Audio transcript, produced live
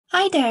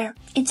Hi there!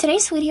 In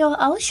today's video,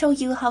 I'll show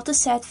you how to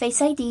set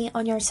Face ID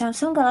on your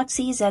Samsung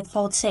Galaxy Z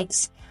Fold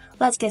 6.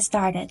 Let's get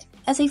started.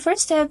 As a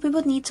first step, we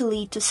would need to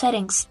lead to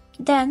Settings.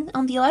 Then,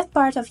 on the left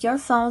part of your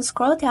phone,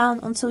 scroll down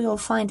until you'll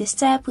find this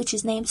tab which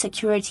is named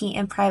Security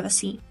and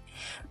Privacy.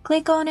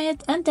 Click on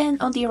it, and then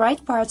on the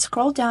right part,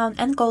 scroll down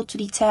and go to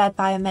the tab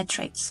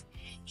Biometrics.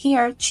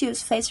 Here,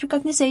 choose Face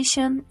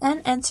Recognition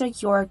and enter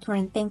your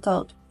current PIN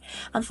code.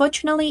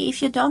 Unfortunately,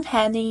 if you don't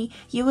have any,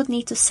 you would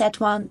need to set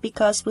one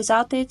because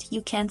without it,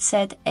 you can't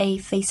set a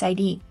Face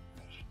ID.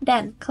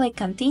 Then click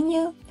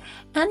Continue,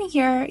 and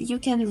here you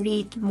can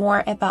read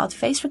more about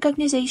face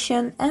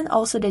recognition and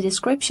also the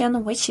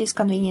description, which is a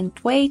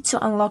convenient way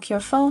to unlock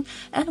your phone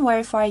and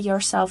verify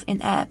yourself in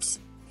apps.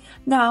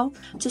 Now,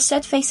 to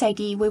set Face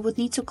ID, we would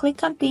need to click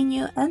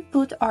Continue and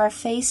put our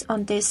face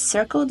on this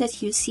circle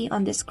that you see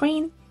on the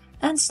screen,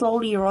 and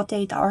slowly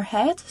rotate our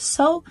head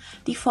so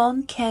the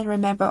phone can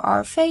remember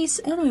our face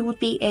and we would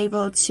be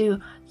able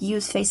to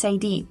use Face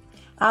ID.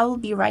 I will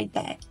be right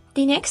back.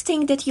 The next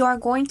thing that you are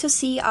going to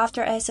see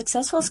after a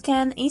successful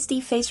scan is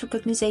the face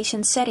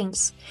recognition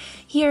settings.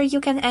 Here you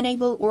can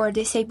enable or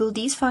disable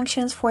these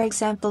functions, for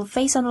example,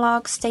 face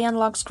unlock, stay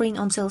unlocked screen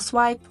until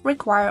swipe,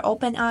 require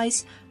open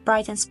eyes,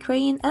 brighten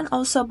screen, and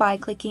also by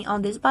clicking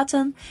on this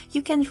button,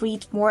 you can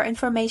read more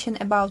information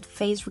about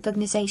face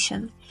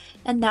recognition.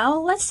 And now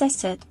let's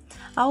test it.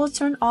 I will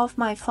turn off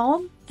my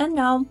phone and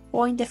now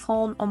point the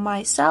phone on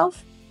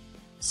myself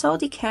so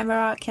the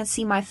camera can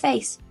see my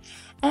face.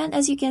 And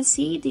as you can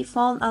see, the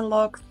phone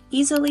unlocked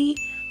easily,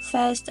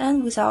 fast,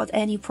 and without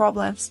any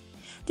problems.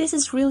 This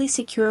is really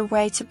secure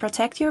way to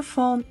protect your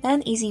phone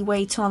and easy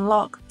way to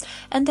unlock.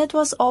 And that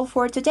was all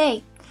for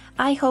today.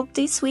 I hope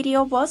this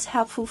video was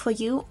helpful for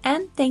you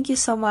and thank you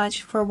so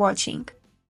much for watching.